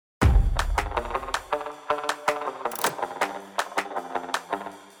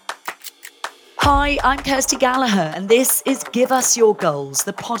Hi, I'm Kirsty Gallagher, and this is Give Us Your Goals,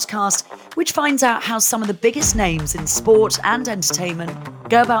 the podcast which finds out how some of the biggest names in sport and entertainment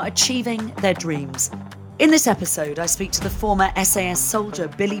go about achieving their dreams. In this episode, I speak to the former SAS soldier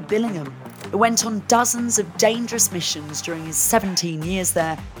Billy Billingham, who went on dozens of dangerous missions during his 17 years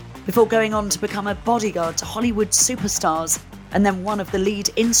there, before going on to become a bodyguard to Hollywood superstars and then one of the lead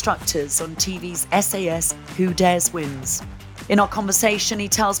instructors on TV's SAS Who Dares Wins. In our conversation, he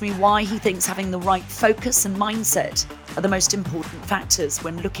tells me why he thinks having the right focus and mindset are the most important factors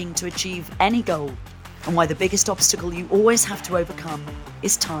when looking to achieve any goal, and why the biggest obstacle you always have to overcome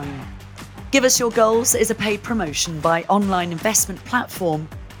is time. Give Us Your Goals is a paid promotion by online investment platform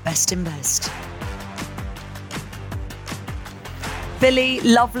Best Invest. Billy,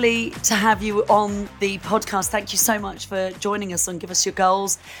 lovely to have you on the podcast. Thank you so much for joining us on Give Us Your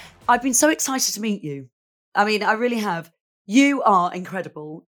Goals. I've been so excited to meet you. I mean, I really have. You are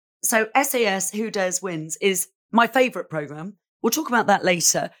incredible. So SAS Who Dares Wins is my favourite programme. We'll talk about that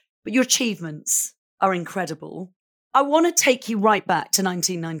later. But your achievements are incredible. I want to take you right back to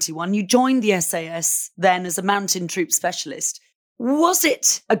 1991. You joined the SAS then as a mountain troop specialist. Was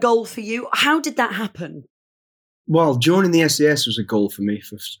it a goal for you? How did that happen? Well, joining the SAS was a goal for me,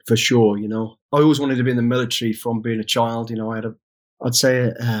 for sure, you know. I always wanted to be in the military from being a child. You know, I wouldn't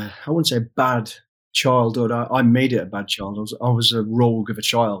say a bad childhood. I made it a bad childhood. I was a rogue of a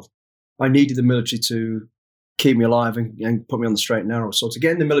child. I needed the military to keep me alive and put me on the straight and narrow. So to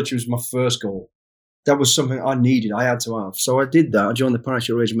get in the military was my first goal. That was something I needed. I had to have. So I did that. I joined the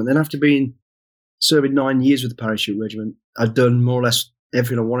parachute regiment. Then after serving 9 years with the parachute regiment, I'd done more or less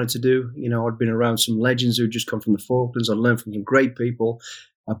everything I wanted to do. You know, I'd been around some legends who'd just come from the Falklands. I'd learned from some great people.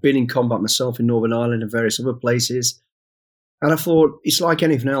 I've been in combat myself in Northern Ireland and various other places. And I thought, it's like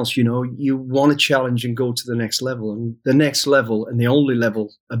anything else, you know, you want to challenge and go to the next level. And the next level and the only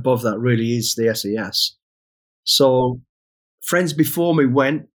level above that really is the SAS. So friends before me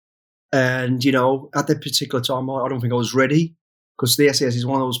went, and, you know, at that particular time, I don't think I was ready, because the SAS is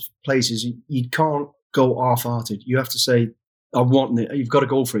one of those places you can't go half-hearted. You have to say, I want it. You've got to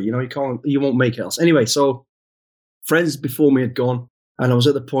go for it. You know, you won't make it else. Anyway, so friends before me had gone, and I was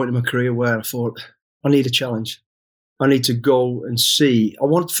at the point in my career where I thought, I need a challenge. I need to go and see.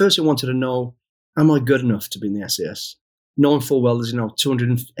 First I wanted to know, am I good enough to be in the SAS? Knowing full well there's,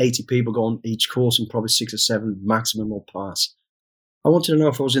 280 people go on each course and probably 6 or 7 maximum will pass. I wanted to know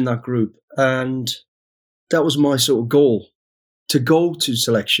if I was in that group. And that was my sort of goal, to go to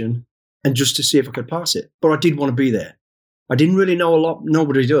selection and just to see if I could pass it. But I did want to be there. I didn't really know a lot.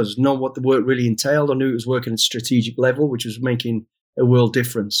 Nobody does know what the work really entailed. I knew it was working at strategic level, which was making a world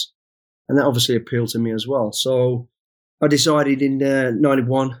difference. And that obviously appealed to me as well. So I decided in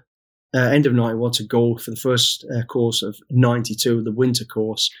 91, end of 91, to go for the first course of 92, the winter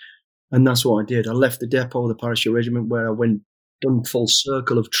course. And that's what I did. I left the depot of the parachute regiment, where I done full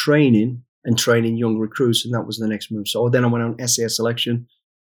circle of training and training young recruits. And that was the next move. So then I went on SAS selection.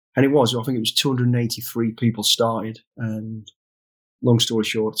 And I think it was 283 people started. And long story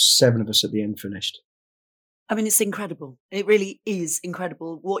short, 7 of us at the end finished. I mean, it's incredible. It really is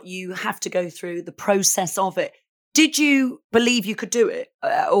incredible what you have to go through, the process of it. Did you believe you could do it?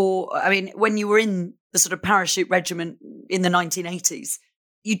 When you were in the sort of parachute regiment in the 1980s,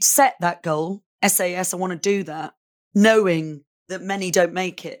 you'd set that goal, SAS, I want to do that, knowing that many don't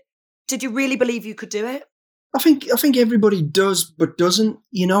make it. Did you really believe you could do it? I think everybody does, but doesn't.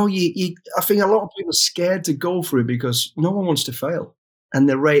 You know, I think a lot of people are scared to go for it because no one wants to fail. And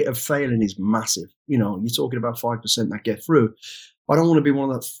the rate of failing is massive. You know, you're talking about 5% that get through. I don't want to be one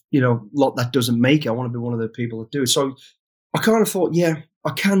of that, lot that doesn't make it. I want to be one of the people that do. So I kind of thought, yeah,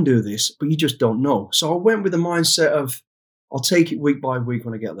 I can do this, but you just don't know. So I went with the mindset of, I'll take it week by week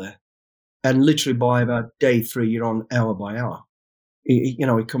when I get there. And literally by about day 3, you're on hour by hour.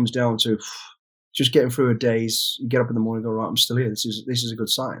 It comes down to just getting through a days. You get up in the morning and go, right, I'm still here. This is a good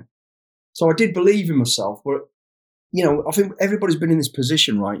sign. So I did believe in myself, but, I think everybody's been in this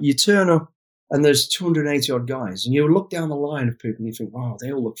position, right? You turn up and there's 280 odd guys, and you look down the line of people and you think, wow,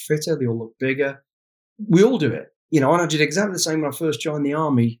 they all look fitter, they all look bigger. We all do it, and I did exactly the same when I first joined the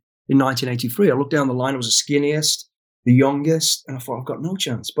army in 1983. I looked down the line, I was the skinniest, the youngest, and I thought, I've got no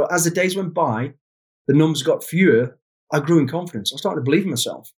chance. But as the days went by, the numbers got fewer, I grew in confidence. I started to believe in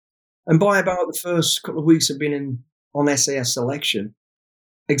myself. And by about the first couple of weeks of being on SAS selection,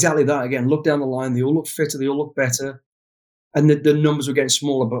 exactly that again, look down the line, they all look fitter, they all look better. And the numbers were getting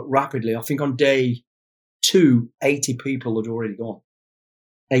smaller, but rapidly. I think on day 2, 80 people had already gone.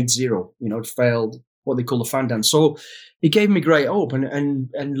 80, had failed what they call the fan dance. So it gave me great hope and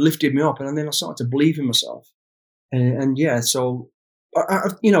lifted me up. And then I started to believe in myself. And yeah, so,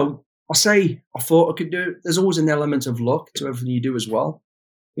 I I say I thought I could do it. There's always an element of luck to everything you do as well.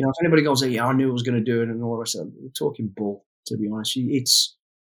 You know, if anybody goes, "Hey, yeah, I knew I was going to do it," and all the rest of it, we're talking bull. To be honest, it's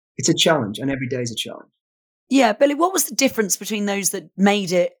a challenge, and every day is a challenge. Yeah, Billy, what was the difference between those that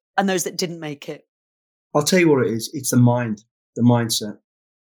made it and those that didn't make it? I'll tell you what it is. It's the mind, the mindset.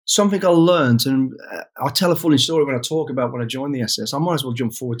 Something I learned, and I'll tell a funny story when I talk about when I joined the SS. I might as well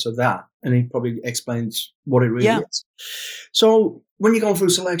jump forward to that, and it probably explains what it really Yeah. is. So when you're going through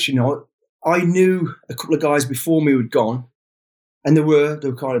selection, you know, I knew a couple of guys before me who'd gone, and they were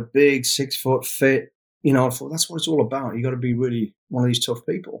kind of big, 6 foot, fit. You know, I thought that's what it's all about. You got to be really one of these tough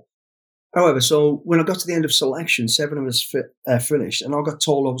people. However, so when I got to the end of selection, 7 of us finished, and I got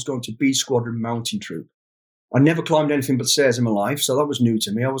told I was going to B Squadron Mountain Troop. I never climbed anything but stairs in my life, so that was new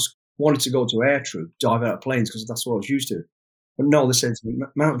to me. I wanted to go to air troop, dive out of planes, because that's what I was used to. But no, they said to me,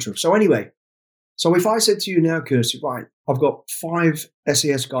 mountain troop. So anyway, so if I said to you now, Kirsty, right, I've got 5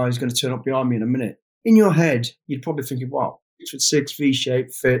 SAS guys going to turn up behind me in a minute. In your head, you'd probably think, wow, 6'6",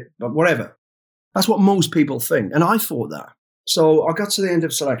 V-shape, fit, but whatever. That's what most people think. And I thought that. So I got to the end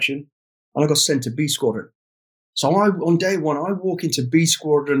of selection, and I got sent to B Squadron. So on day one, I walk into B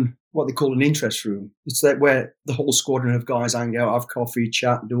Squadron, what they call an interest room. It's that where the whole squadron of guys hang out, have coffee,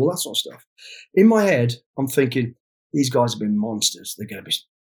 chat, and do all that sort of stuff. In my head, I'm thinking, these guys have been monsters. They're going to be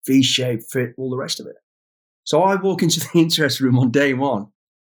V-shaped, fit, all the rest of it. So I walk into the interest room on day one,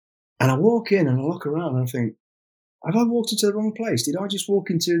 and I walk in and I look around and I think, have I walked into the wrong place? Did I just walk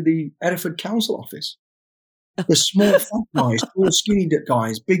into the Hereford Council office? The small fat guys, tall skinny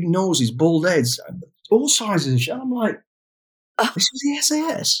guys, big noses, bald heads, all sizes and shit. I'm like, this is the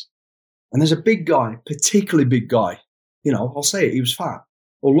SAS. And there's a big guy, particularly big guy. You know, I'll say it, he was fat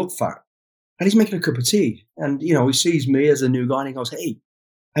or looked fat. And he's making a cup of tea. And, you know, he sees me as a new guy and he goes, hey,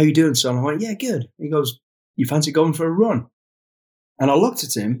 how you doing, son? I went, yeah, good. He goes, you fancy going for a run? And I looked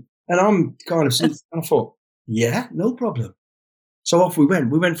at him and I'm kind of, and I thought, yeah, no problem. So off we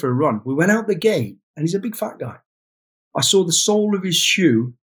went. We went for a run. We went out the gate and he's a big fat guy. I saw the sole of his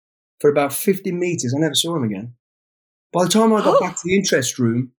shoe for about 50 meters. I never saw him again. By the time I got back to the interest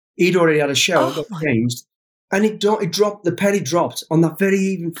room, he'd already had a shower, got changed, and it dropped. The penny dropped on that very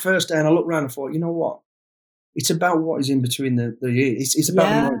even first day. And I looked around and thought, you know what? It's about what is in between the ears. It's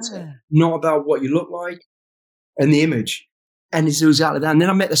about the mindset, not about what you look like and the image. And it was out of that. And then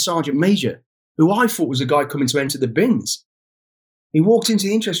I met the sergeant major, who I thought was a guy coming to enter the bins. He walked into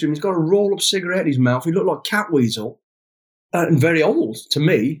the interest room. He's got a roll-up cigarette in his mouth. He looked like Catweasel and very old to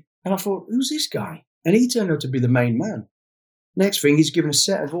me. And I thought, who's this guy? And he turned out to be the main man. Next thing, he's given a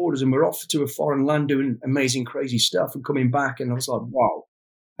set of orders and we're off to a foreign land doing amazing, crazy stuff and coming back. And I was like, wow.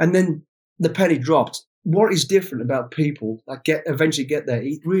 And then the penny dropped. What is different about people that eventually get there?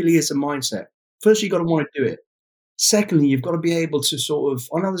 It really is a mindset. First, you've got to want to do it. Secondly, you've got to be able to sort of,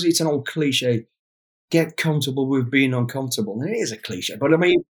 I know it's an old cliche, get comfortable with being uncomfortable. And it is a cliche, but I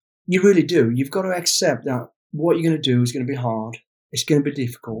mean, you really do. You've got to accept that what you're going to do is going to be hard. It's going to be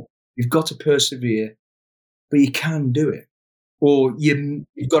difficult. You've got to persevere, but you can do it. Or you've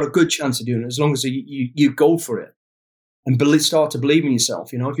got a good chance of doing it as long as you go for it and start to believe in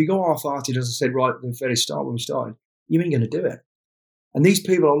yourself. You know, if you go half-hearted, as I said right at the very start when we started, you ain't going to do it. And these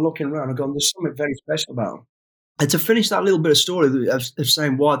people are looking around and going, there's something very special about them. And to finish that little bit of story of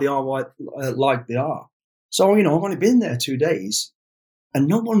saying why they are like they are. So, you know, I've only been there 2 days and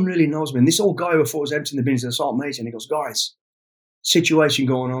no one really knows me. And this old guy who I thought was emptying the bins, Assault Major, and he goes, guys, situation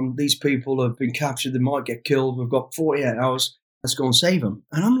going on. These people have been captured. They might get killed. We've got 48 hours. Let's go and save them.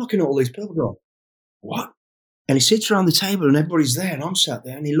 And I'm looking at all these people going, what? And he sits around the table and everybody's there and I'm sat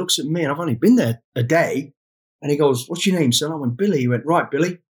there and he looks at me and I've only been there a day. And he goes, what's your name, son? I went, Billy. He went, right,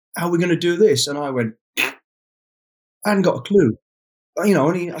 Billy, how are we going to do this? And I went, I hadn't got a clue. You know,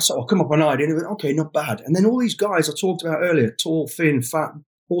 and I sort of come up an idea and he went, okay, not bad. And then all these guys I talked about earlier, tall, thin, fat,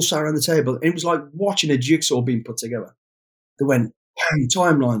 all sat around the table. And it was like watching a jigsaw being put together. They went, bang,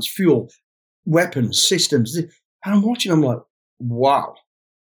 timelines, fuel, weapons, systems. And I'm watching, I'm like, wow,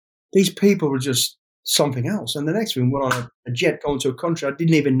 these people were just something else. And the next thing, we're on a jet going to a country I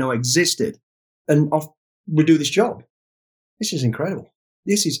didn't even know existed. And we do this job. This is incredible.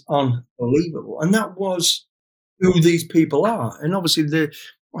 This is unbelievable. And that was who these people are. And obviously,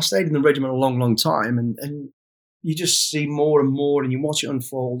 I stayed in the regiment a long, long time. And you just see more and more and you watch it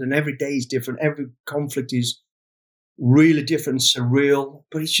unfold. And every day is different. Every conflict is really different, surreal.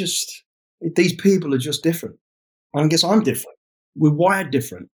 But it's just, these people are just different. And I guess I'm different. We're wired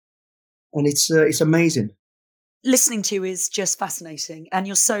different. And it's amazing. Listening to you is just fascinating. And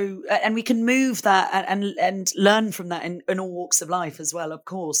you're so, and we can move that and learn from that in all walks of life as well, of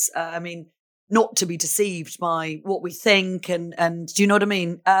course. I mean, not to be deceived by what we think, and do you know what I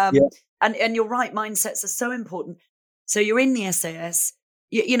mean? Yeah. And you're right, mindsets are so important. So you're in the SAS,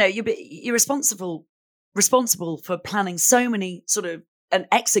 you're responsible for planning so many sort of and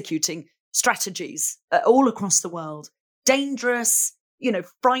executing strategies all across the world. Dangerous,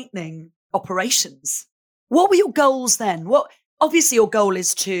 frightening operations. What were your goals then? Obviously your goal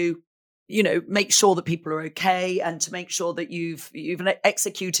is to, make sure that people are okay and to make sure that you've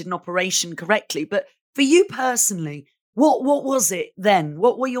executed an operation correctly. But for you personally, what was it then?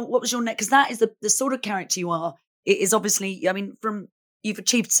 What was your next? Because that is the sort of character you are. It is obviously, you've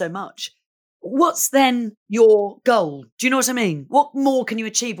achieved so much. What's then your goal? Do you know what I mean? What more can you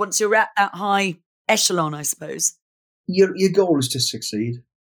achieve once you're at that high echelon, I suppose? Your goal is to succeed,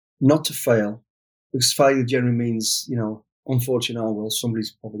 not to fail, because failure generally means, unfortunately, oh, well,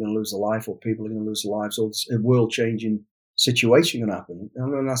 somebody's probably going to lose their life, or people are going to lose their lives, or it's a world-changing situation going to happen. I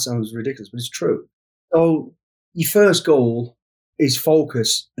know that sounds ridiculous, but it's true. So your first goal is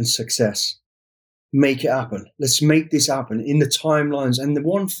focus and success. Make it happen. Let's make this happen in the timelines. And the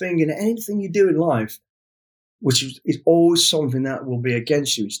one thing in anything you do in life, which is always something that will be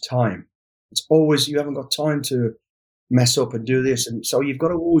against you, is time. It's always, you haven't got time to mess up and do this. And so you've got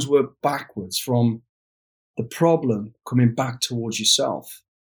to always work backwards from the problem coming back towards yourself.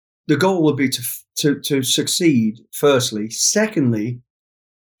 The goal would be to succeed, firstly. Secondly,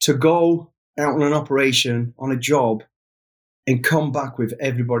 to go out on an operation, on a job, and come back with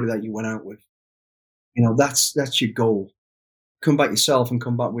everybody that you went out with. That's your goal. Come back yourself and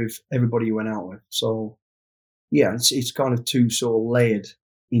come back with everybody you went out with. So, yeah, it's kind of two sort of layered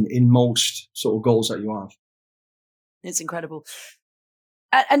in most sort of goals that you have. It's incredible.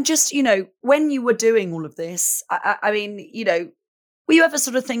 And just, when you were doing all of this, I mean, were you ever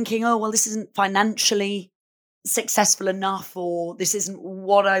sort of thinking, oh, well, this isn't financially successful enough, or this isn't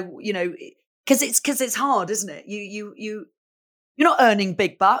what because it's hard, isn't it? You're not earning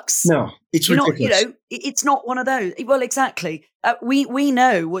big bucks. No, it's ridiculous. It's not one of those. Well, exactly. We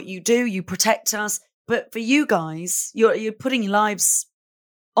know what you do. You protect us, but for you guys, you're putting your lives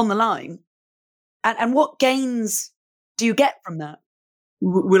on the line. And what gains do you get from that?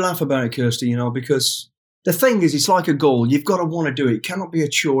 We laugh about it, Kirsty, because the thing is, it's like a goal. You've got to want to do it. It cannot be a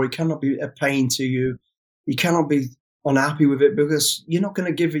chore. It cannot be a pain to you. You cannot be unhappy with it because you're not going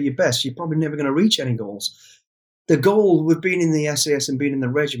to give it your best. You're probably never going to reach any goals. The goal with being in the SAS and being in the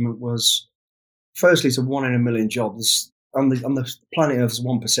regiment was, firstly, it's a 1 in a million job. On the planet Earth, there's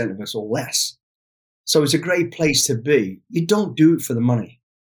 1% of us or less. So it's a great place to be. You don't do it for the money.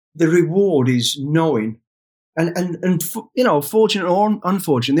 The reward is knowing, and fortunate or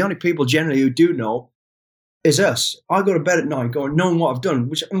unfortunate, the only people generally who do know is us. I go to bed at night knowing what I've done,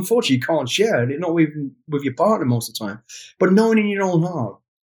 which unfortunately you can't share, not even with your partner most of the time, but knowing in your own heart.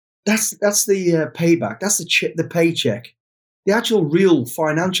 That's the payback. That's the paycheck. The actual real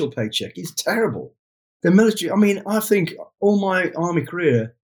financial paycheck is terrible. The military, I think all my army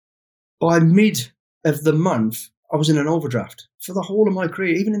career, by mid of the month, I was in an overdraft for the whole of my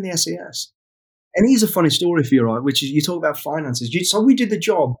career, even in the SAS. And here's a funny story for you, right? Which is, you talk about finances. So we did the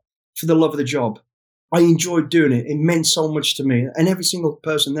job for the love of the job. I enjoyed doing it. It meant so much to me and every single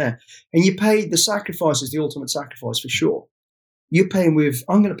person there. And you pay, the sacrifice is the ultimate sacrifice for sure. You're paying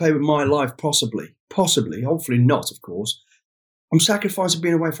I'm going to pay with my life, possibly, hopefully not, of course. I'm sacrificing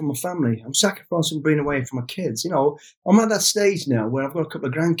being away from my family. I'm sacrificing being away from my kids. I'm at that stage now where I've got a couple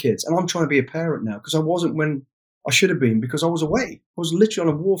of grandkids and I'm trying to be a parent now because I wasn't when I should have been because I was away. I was literally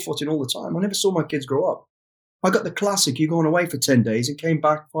on a war footing all the time. I never saw my kids grow up. I got the classic, you're going away for 10 days and came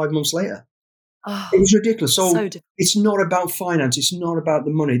back 5 months later. Oh, it was ridiculous. So it's not about finance. It's not about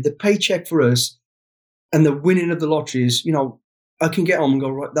the money. The paycheck for us and the winning of the lottery is, I can get on and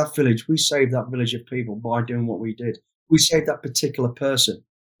go, right, that village, we saved that village of people by doing what we did. We saved that particular person.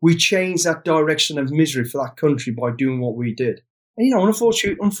 We changed that direction of misery for that country by doing what we did. And,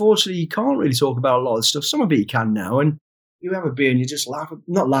 unfortunately, you can't really talk about a lot of stuff. Some of it you can now. And you have a beer and you just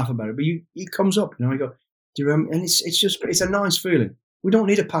not laugh about it, but it comes up, you go, do you remember? And it's a nice feeling. We don't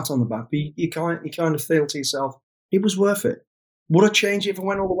need a pat on the back, but you kind of feel to yourself, it was worth it. Would I change it if I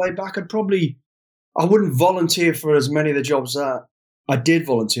went all the way back? I wouldn't volunteer for as many of the jobs that I did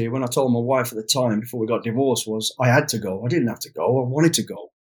volunteer. When I told my wife at the time before we got divorced was I had to go. I didn't have to go. I wanted to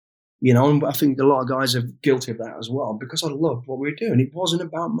go. And I think a lot of guys are guilty of that as well because I loved what we were doing. It wasn't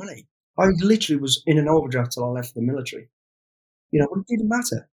about money. I literally was in an overdraft till I left the military. It didn't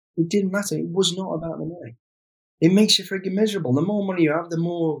matter. It didn't matter. It was not about the money. It makes you freaking miserable. The more money you have, the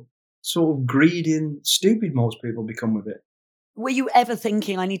more sort of greedy and stupid most people become with it. Were you ever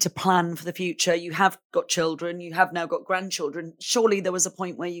thinking, I need to plan for the future? You have got children. You have now got grandchildren. Surely there was a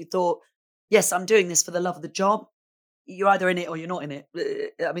point where you thought, yes, I'm doing this for the love of the job. You're either in it or you're not in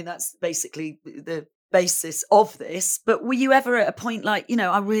it. I mean, that's basically the basis of this. But were you ever at a point like,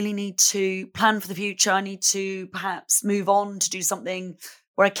 I really need to plan for the future. I need to perhaps move on to do something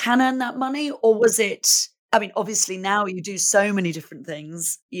where I can earn that money? Or was it, I mean, obviously now you do so many different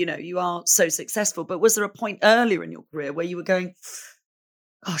things, you are so successful, but was there a point earlier in your career where you were going,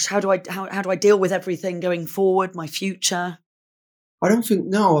 gosh, how do I deal with everything going forward, my future? I don't think,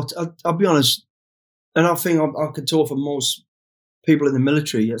 no, I'll be honest, and I think I could talk for most people in the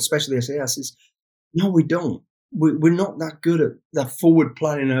military, especially SAS, is no, we don't. We're not that good at that forward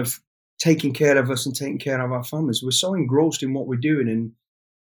planning of taking care of us and taking care of our families. We're so engrossed in what we're doing and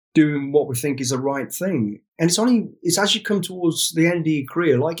doing what we think is the right thing. And it's as you come towards the end of your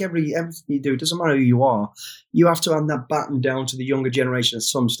career, like everything you do, it doesn't matter who you are, you have to hand that baton down to the younger generation at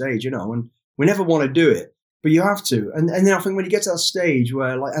some stage, and we never want to do it, but you have to. And then I think when you get to that stage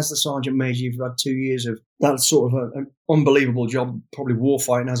where, like, as the Sergeant Major, you've had 2 years of that sort of an unbelievable job, probably war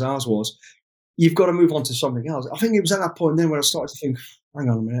fighting as ours was, you've got to move on to something else. I think it was at that point then when I started to think, hang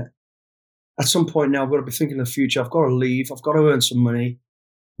on a minute, at some point now I've got to be thinking of the future, I've got to leave, I've got to earn some money.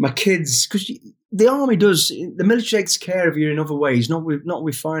 My kids, because the army the military takes care of you in other ways, not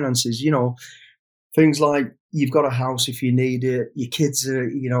with finances. Things like you've got a house if you need it, your kids are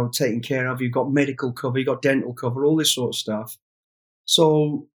taken care of, you've got medical cover, you've got dental cover, all this sort of stuff.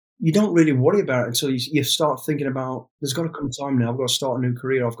 So you don't really worry about it until you start thinking about, there's got to come a time now, I've got to start a new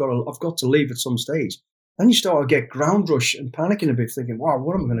career, I've got to leave at some stage. Then you start to get ground rush and panicking a bit, thinking, wow,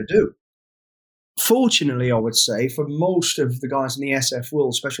 what am I going to do? Fortunately, I would say, for most of the guys in the SF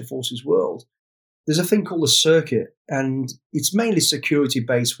world, Special Forces world, there's a thing called a circuit, and it's mainly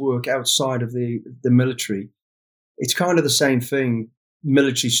security-based work outside of the military. It's kind of the same thing,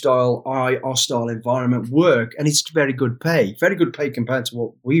 military-style, hostile environment work, and it's very good pay compared to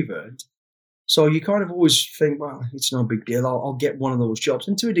what we've earned. So you kind of always think, well, it's no big deal, I'll get one of those jobs.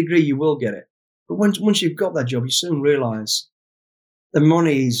 And to a degree, you will get it. But once you've got that job, you soon realise the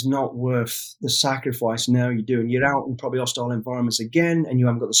money is not worth the sacrifice now you're doing. You're out in probably hostile environments again, and you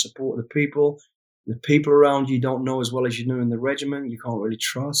haven't got the support of the people. The people around you don't know as well as you know in the regiment. You can't really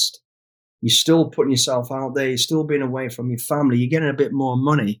trust. You're still putting yourself out there. You're still being away from your family. You're getting a bit more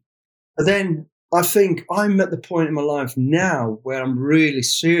money. But then I think I'm at the point in my life now where I'm really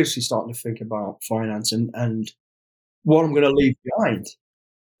seriously starting to think about finance and what I'm going to leave behind.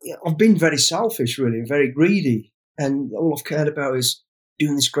 I've been very selfish, really, and very greedy. And all I've cared about is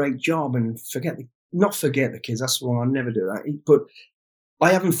doing this great job and not forget the kids. That's why I never do that. But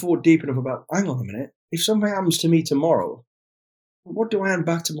I haven't thought deep enough about, hang on a minute, if something happens to me tomorrow, what do I hand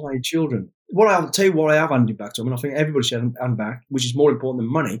back to my children? I'll tell you what I have handed back to them, and I think everybody should hand back, which is more important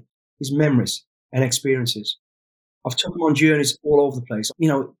than money, is memories and experiences. I've took them on journeys all over the place.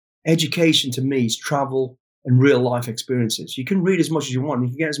 Education to me is travel and real life experiences. You can read as much as you want. You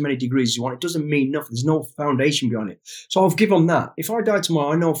can get as many degrees as you want. It doesn't mean nothing. There's no foundation behind it. So I'll give them that. If I die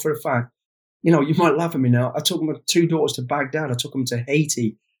tomorrow, I know for a fact, you might laugh at me now. I took my 2 daughters to Baghdad. I took them to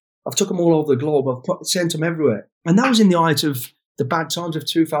Haiti. I've took them all over the globe. I've sent them everywhere. And that was in the height of the bad times of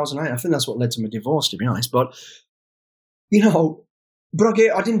 2008. I think that's what led to my divorce, to be honest. But, I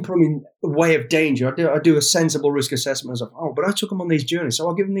didn't put them in the way of danger. I do a sensible risk assessment. But I took them on these journeys. So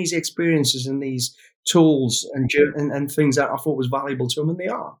I'll give them these experiences and these tools and things that I thought was valuable to them, and they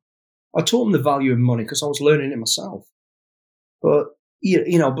are. I taught them the value of money because I was learning it myself. But,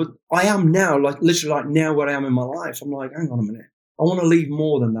 but I am now, literally now where I am in my life, I'm like, hang on a minute. I want to leave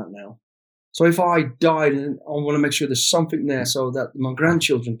more than that now. So if I died, I want to make sure there's something there so that my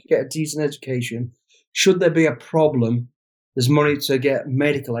grandchildren can get a decent education. Should there be a problem, there's money to get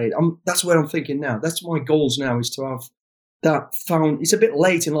medical aid. That's where I'm thinking now. That's my goals now, is to have that found. It's a bit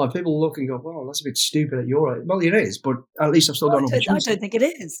late in life. People look and go, well, that's a bit stupid at your age. Well, it is, but at least I've still got an opportunity. I don't think it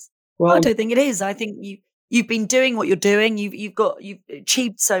is. Well, I don't think it is. I think you've been doing what you're doing. You've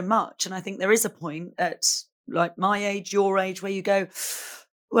achieved so much. And I think there is a point at like my age, your age, where you go,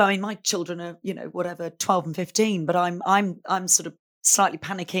 well, I mean, my children are, 12 and 15, but I'm sort of slightly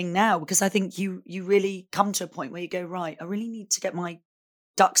panicking now because I think you really come to a point where you go, right, I really need to get my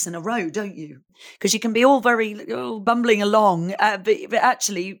ducks in a row, don't you? Because you can be all very bumbling along, but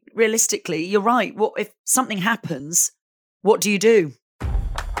actually, realistically, you're right. What if something happens? What do you do?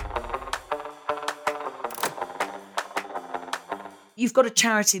 You've got a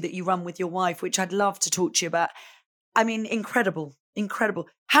charity that you run with your wife, which I'd love to talk to you about. I mean, incredible.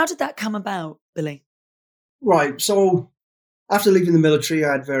 How did that come about, Billy? Right. So after leaving the military,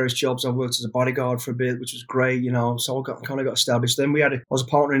 I had various jobs. I worked as a bodyguard for a bit, which was great, so I kind of got established. Then I was a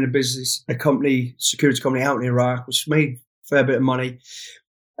partner in a security company out in Iraq, which made a fair bit of money.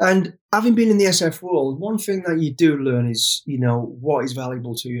 And having been in the SF world, one thing that you do learn is, what is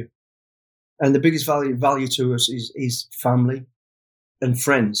valuable to you. And the biggest value to us is family and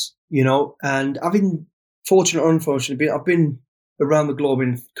friends, and I've been fortunate or unfortunate, I've been around the globe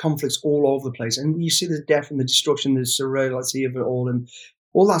in conflicts all over the place. And you see the death and the destruction, the surreality of it all and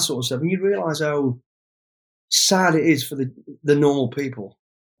all that sort of stuff. And you realise how sad it is for the normal people,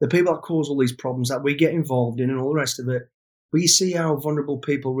 the people that cause all these problems that we get involved in and all the rest of it. But you see how vulnerable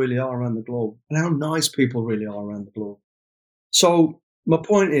people really are around the globe and how nice people really are around the globe. So my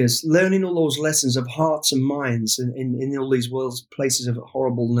point is, learning all those lessons of hearts and minds in all these worlds, places of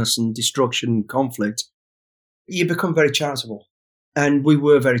horribleness and destruction and conflict, you become very charitable. And we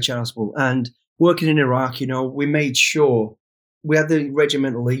were very charitable. And working in Iraq, we made sure we had the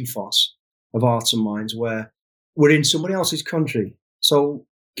regimental ethos of hearts and minds where we're in somebody else's country. So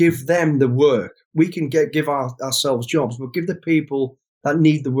give them the work. We can give ourselves jobs, but give the people that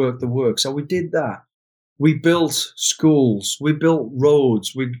need the work. So we did that. We built schools, we built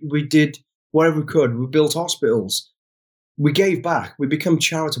roads, we did whatever we could. We built hospitals. We gave back. We become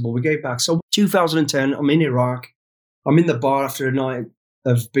charitable. We gave back. So 2010, I'm in Iraq. I'm in the bar after a night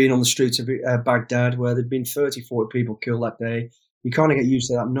of being on the streets of Baghdad where there'd been 30, 40 people killed that day. You kind of get used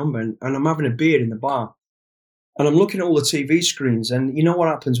to that number. And I'm having a beer in the bar. And I'm looking at all the TV screens. And you know what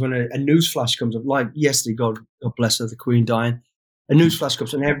happens when a news flash comes up? Like yesterday, God bless her, the Queen dying. A news flash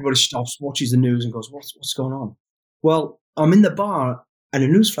comes and everybody stops, watches the news and goes, what's going on? Well, I'm in the bar and a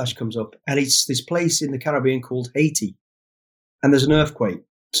news flash comes up and it's this place in the Caribbean called Haiti. And there's an earthquake.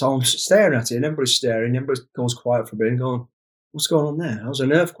 So I'm staring at it and everybody's staring. Everybody goes quiet for a bit and going, what's going on there? That was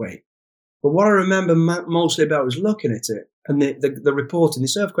an earthquake. But what I remember mostly about was looking at it and the reporting.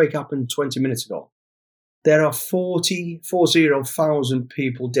 This earthquake happened 20 minutes ago. There are 40,000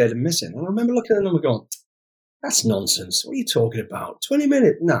 people dead and missing. And I remember looking at the number going, that's nonsense. What are you talking about? 20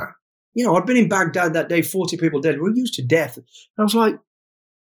 minutes? Nah. I'd been in Baghdad that day, 40 people dead. We're used to death. And I was like,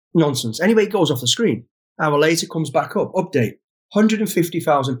 nonsense. Anyway, it goes off the screen. Hour later, comes back up. Update.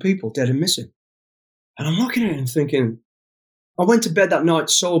 150,000 people dead and missing. And I'm looking at it and thinking, I went to bed that night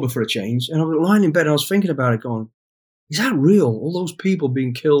sober for a change. And I was lying in bed and I was thinking about it going, is that real? All those people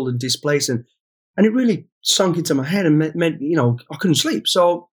being killed and displaced. And it really sunk into my head and meant I couldn't sleep.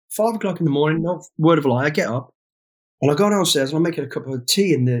 So 5 o'clock in the morning, no word of a lie, I get up and I go downstairs and I'm making a cup of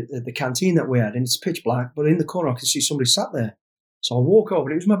tea in the canteen that we had, and it's pitch black, but in the corner I can see somebody sat there. So I walk over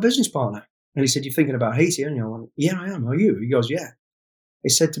and it was my business partner. And he said, you're thinking about Haiti, aren't you? I went, yeah, I am. Are you? He goes, yeah. He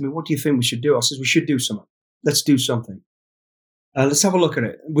said to me, what do you think we should do? I said, we should do something. Let's do something. Let's have a look at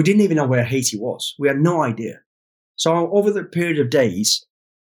it. We didn't even know where Haiti was. We had no idea. So over the period of days,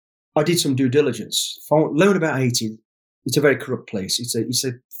 I did some due diligence, learned about Haiti. It's a very corrupt place. It's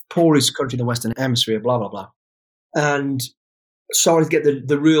a poorest country in the Western Hemisphere, blah, blah, blah. And started to get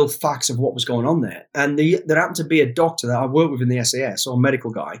the real facts of what was going on there. And there happened to be a doctor that I worked with in the SAS, or a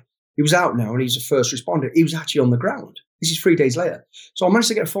medical guy. He was out now and he's a first responder. He was actually on the ground. This is 3 days later. So I managed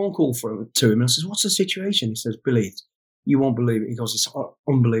to get a phone call to him and I says, what's the situation? He says, Billy, you won't believe it. He goes, it's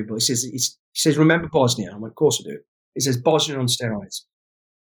unbelievable. He says, remember Bosnia? I went, of course I do. He says, Bosnia on steroids.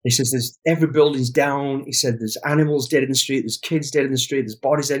 He says, there's every building's down. He said, there's animals dead in the street. There's kids dead in the street. There's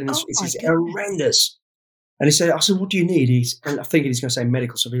bodies dead in the street. It's horrendous. And he said, I said, what do you need? And I'm thinking he's going to say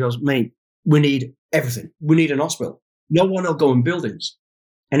medical stuff. He goes, mate, we need everything. We need an hospital. No one will go in buildings.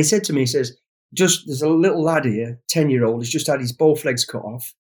 And he said to me, he says, there's a little lad here, 10-year-old, he's just had his both legs cut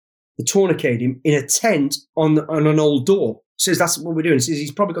off. They tourniqueted him in a tent on an old door. He says, that's what we're doing. He says,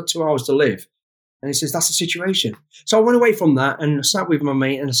 he's probably got 2 hours to live. And he says, that's the situation. So I went away from that and I sat with my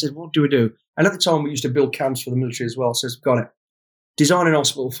mate and I said, what do we do? And at the time, we used to build camps for the military as well. I says, got it. Design an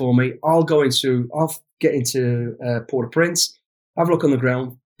hospital for me. I'll get into Port-au-Prince, have a look on the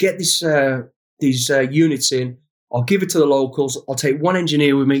ground, get these units in. I'll give it to the locals. I'll take one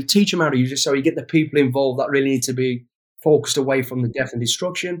engineer with me, teach them how to use it so you get the people involved that really need to be focused away from the death and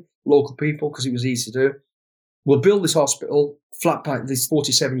destruction, local people, because it was easy to do. We'll build this hospital, flat pack, this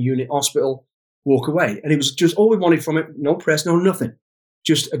 47-unit hospital, walk away. And it was just all we wanted from it, no press, no nothing.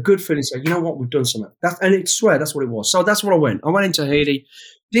 Just a good feeling, say, you know what, we've done something. And I swear that's what it was. So that's what I went. I went into Haiti.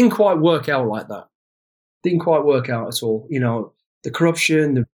 Didn't quite work out like that. Didn't quite work out at all. The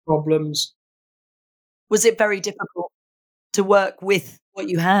corruption, the problems. Was it very difficult to work with what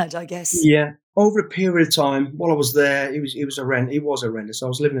you had, I guess? Yeah. Over a period of time, while I was there, it was horrendous. I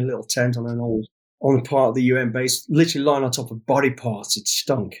was living in a little tent on a part of the UN base, literally lying on top of body parts. It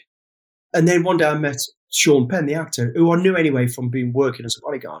stunk. And then one day I met Sean Penn, the actor, who I knew anyway from being working as a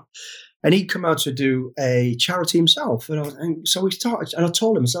bodyguard. And he'd come out to do a charity himself. And so we started, and I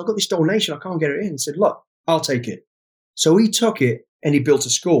told him, I said, I've got this donation, I can't get it in. He said, look, I'll take it. So he took it and he built a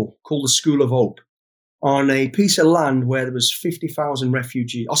school called the School of Hope on a piece of land where there was 50,000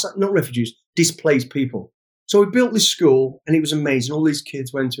 refugees, not refugees, displaced people. So we built this school, and it was amazing. All these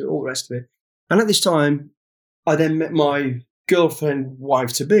kids went to it, all the rest of it. And at this time, I then met my girlfriend,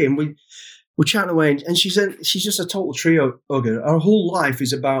 wife-to-be, and we're chatting away, and she said she's just a total tree hugger. Her whole life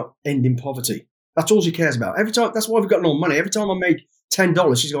is about ending poverty. That's all she cares about. Every time, that's why we've got no money. Every time I make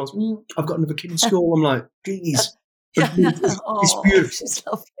 $10, she's going, I've got another kid in school. I'm like, geez. It's beautiful. She's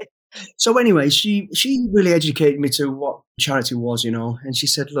lovely. So anyway, she really educated me to what charity was, and she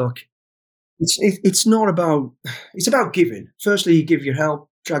said, look, it's not about, it's about giving. Firstly, you give your help,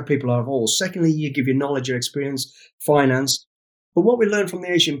 drag people out of holes. Secondly, you give your knowledge, your experience, finance. But what we learned from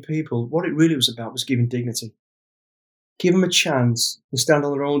the Asian people, what it really was about was giving dignity. Give them a chance to stand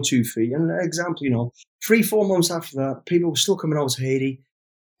on their own 2 feet. And an example, 3-4 months after that, people were still coming over to Haiti,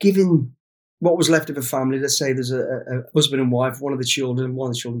 giving what was left of a family. Let's say there's a husband and wife, one of the children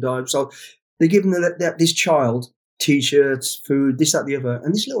died. So they're giving this child T-shirts, food, this, that, the other.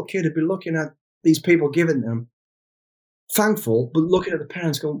 And this little kid would be looking at these people giving them, thankful, but looking at the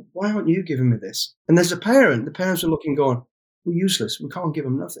parents going, why aren't you giving me this? And there's the parents are looking going, we're useless. We can't give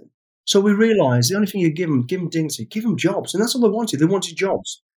them nothing. So we realised the only thing you give them dignity, give them jobs. And that's all they wanted. They wanted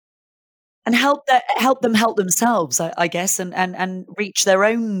jobs. And help them help themselves, I guess, and reach their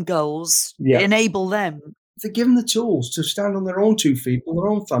own goals, enable them. They give them the tools to stand on their own 2 feet, build their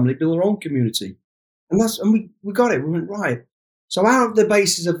own family, build their own community. And we got it. We went, right. So out of the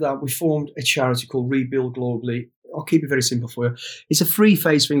basis of that, we formed a charity called Rebuild Globally. I'll keep it very simple for you. It's a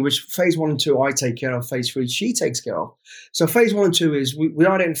 3-phase thing, which phase 1 and 2 I take care of, phase 3 she takes care of. So phase 1 and 2 is we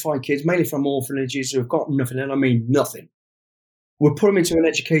identify kids, mainly from orphanages, who have got nothing, and I mean nothing. We put them into an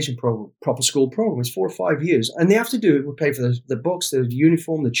education program, proper school program. It's 4 or 5 years. And they have to do it. We pay for the books, the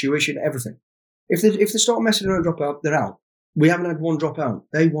uniform, the tuition, everything. If they start messing around and drop out, they're out. We haven't had one drop out.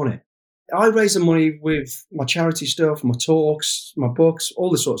 They want it. I raise the money with my charity stuff, my talks, my books, all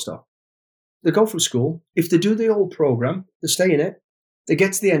this sort of stuff. They go through school. If they do the old program, they stay in it. They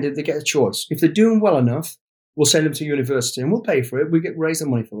get to the end of it, they get a choice. If they're doing well enough, we'll send them to raise and we'll pay for it. We raise the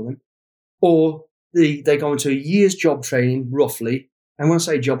money for them. Or they go into a year's job training, roughly. And when I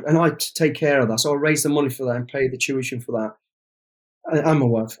say job, and I take care of that. So I raise the money for that and pay the tuition for that. And my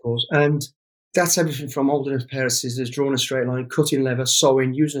wife, of course. And that's everything from holding a pair of scissors, drawing a straight line, cutting leather,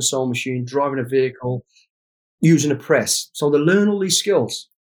 sewing, using a sewing machine, driving a vehicle, using a press. So they learn all these skills.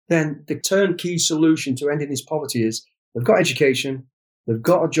 Then the turnkey solution to ending this poverty is they've got education, they've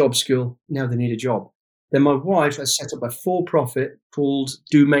got a job skill, now they need a job. Then my wife has set up a for-profit called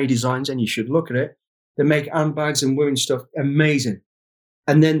Do May Designs, and you should look at it. They make handbags and women's stuff, amazing.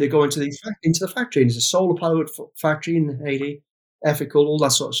 And then they go into the factory, and there's a solar powered factory in Haiti, ethical, all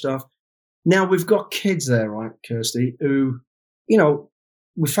that sort of stuff. Now we've got kids there, right, Kirsty, who,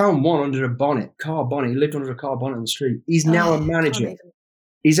 we found one under a car bonnet. He lived under a car bonnet on the street. He's now a manager.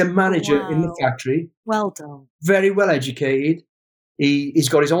 He's a manager in the factory. Well done. Very well educated. He's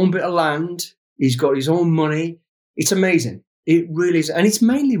got his own bit of land. He's got his own money. It's amazing. It really is. And it's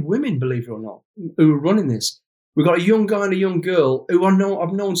mainly women, believe it or not, who are running this. We've got a young guy and a young girl who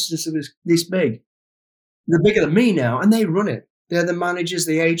I've known since it was this big. They're bigger than me now, and they run it. They're the managers,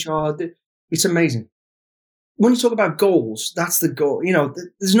 the HR. It's amazing. When you talk about goals, that's the goal.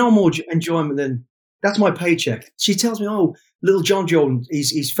 There's no more enjoyment than that's my paycheck. She tells me, oh, little John Jordan,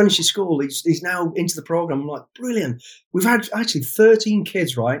 he's finished his school. He's now into the program. I'm like, brilliant. We've had actually 13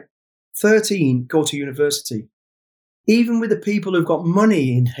 kids, right? 13 go to university. Even with the people who've got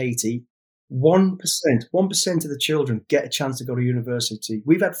money in Haiti, 1% of the children get a chance to go to university.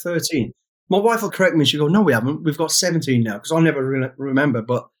 We've had 13. My wife will correct me. She'll go, no, we haven't. We've got 17 now, because I'll never remember.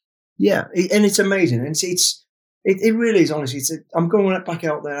 But yeah, and it's amazing. And it really is, honestly. I'm going back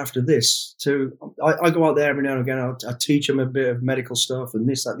out there after this. I go out there every now and again. I teach them a bit of medical stuff and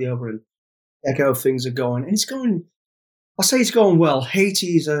this, that, the other, and check how things are going. And it's going well.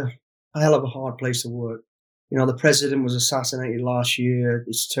 Haiti is a hell of a hard place to work. The president was assassinated last year.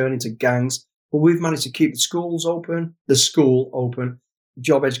 It's turned into gangs. But we've managed to keep the school open,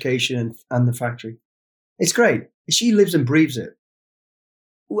 job education, and the factory. It's great. She lives and breathes it.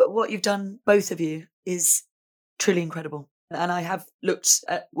 What you've done, both of you, is truly incredible. And I have looked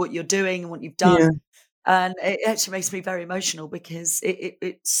at what you're doing and what you've done. And it actually makes me very emotional, because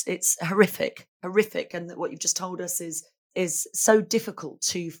it's horrific. And what you've just told us is so difficult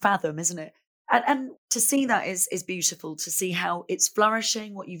to fathom, isn't it? And to see that is beautiful, to see how it's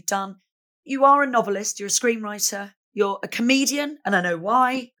flourishing, what you've done. You are a novelist, you're a screenwriter, you're a comedian, and I know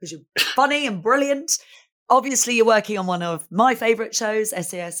why, because you're funny and brilliant. Obviously, you're working on one of my favourite shows,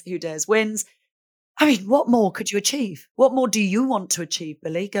 SAS Who Dares Wins. I mean, what more could you achieve? What more do you want to achieve,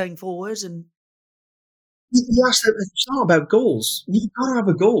 Billy, going forward? And You asked, it's not about goals. You've got to have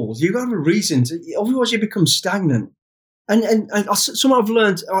a goal. You've got to have a reason to, otherwise you become stagnant. Something I've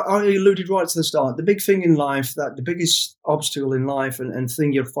learned, I alluded right to the start, the big thing in life, that the biggest obstacle in life and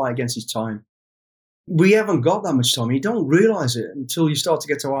thing you fight against is time. We haven't got that much time. You don't realise it until you start to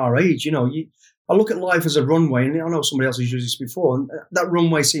get to our age. I look at life as a runway, and I know somebody else has used this before, and that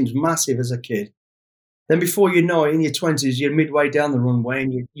runway seems massive as a kid. Then before you know it, in your 20s, you're midway down the runway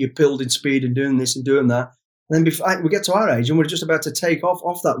and you're building speed and doing this and doing that. And then we get to our age and we're just about to take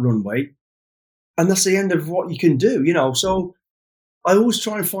off that runway. And that's the end of what you can do, So I always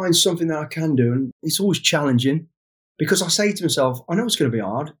try and find something that I can do. And it's always challenging because I say to myself, I know it's going to be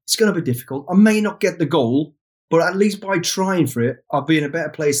hard. It's going to be difficult. I may not get the goal, but at least by trying for it, I'll be in a better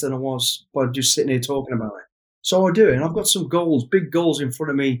place than I was by just sitting here talking about it. So I do it. And I've got some goals, big goals in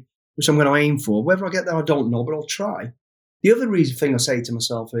front of me, which I'm going to aim for. Whether I get there, I don't know, but I'll try. The other thing I say to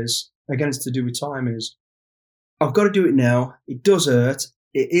myself is, again, it's to do with time, is I've got to do it now. It does hurt.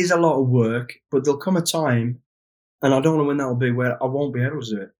 It is a lot of work, but there'll come a time, and I don't know when that'll be, where I won't be able to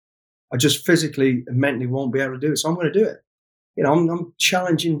do it. I just physically and mentally won't be able to do it, so I'm going to do it. I'm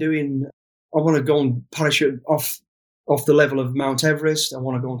challenging I want to go and parachute off the level of Mount Everest. I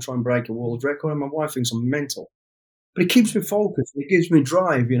want to go and try and break a world record, and my wife thinks I'm mental. But it keeps me focused. It gives me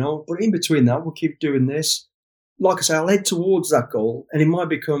drive, But in between that, we'll keep doing this. Like I say, I'll head towards that goal, and it might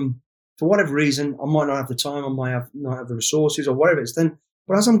become, for whatever reason, I might not have the time, I might not have the resources or whatever it's then.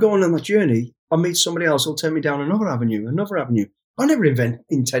 But as I'm going on that journey, I meet somebody else who'll take me down another avenue. I never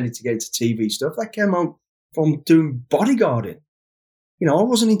intended to get into TV stuff. That came out from doing bodyguarding. I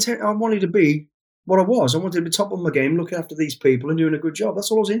wanted to be what I was. I wanted to be top of my game, looking after these people and doing a good job.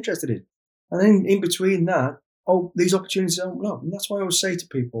 That's all I was interested in. And then in between that, these opportunities open up. And that's why I always say to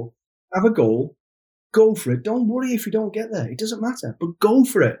people, have a goal, go for it. Don't worry if you don't get there. It doesn't matter, but go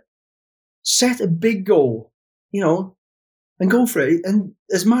for it. Set a big goal, and go for it. And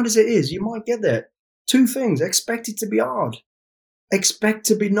as mad as it is, you might get there. 2 things. Expect it to be hard. Expect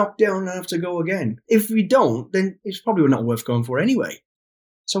to be knocked down and have to go again. If we don't, then it's probably not worth going for anyway.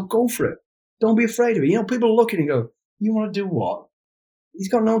 So go for it. Don't be afraid of it. People look at it and go, you want to do what? He's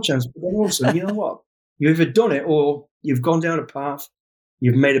got no chance. But then also, you know what? You've either done it or you've gone down a path.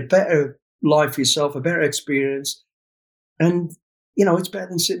 You've made a better life for yourself, a better experience. And, it's better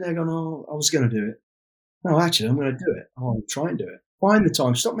than sitting there going, oh, I was going to do it. No, actually, I'm going to do it. I'll try and do it. Find the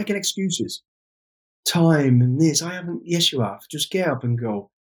time. Stop making excuses. Time and this. I haven't. Yes, you have. Just get up and go.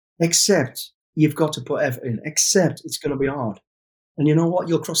 Accept you've got to put effort in. Accept it's going to be hard. And you know what?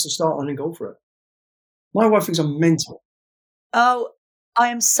 You'll cross the start line and go for it. My wife thinks I'm mental. Oh, I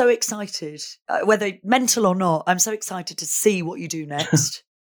am so excited. Whether mental or not, I'm so excited to see what you do next.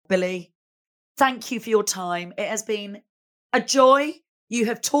 Billy, thank you for your time. It has been a joy. You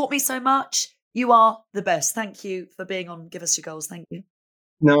have taught me so much. You are the best. Thank you for being on Give Us Your Goals. Thank you.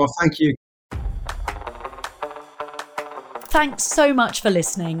 No, thank you. Thanks so much for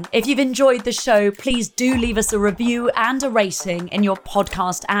listening. If you've enjoyed the show, please do leave us a review and a rating in your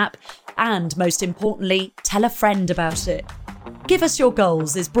podcast app. And most importantly, tell a friend about it. Give Us Your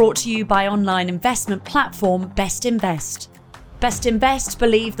Goals is brought to you by online investment platform Best Invest. Best Invest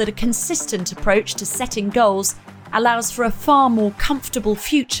believe that a consistent approach to setting goals allows for a far more comfortable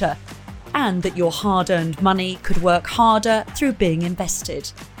future, and that your hard-earned money could work harder through being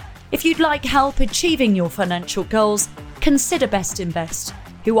invested. If you'd like help achieving your financial goals, consider Best Invest,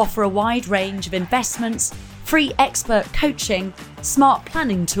 who offer a wide range of investments, free expert coaching, smart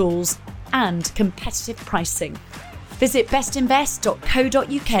planning tools, and competitive pricing. Visit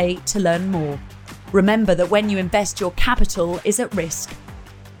bestinvest.co.uk to learn more. Remember that when you invest, your capital is at risk.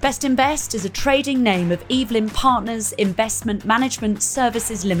 Best Invest is a trading name of Evelyn Partners Investment Management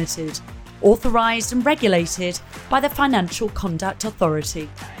Services Limited, authorised and regulated by the Financial Conduct Authority.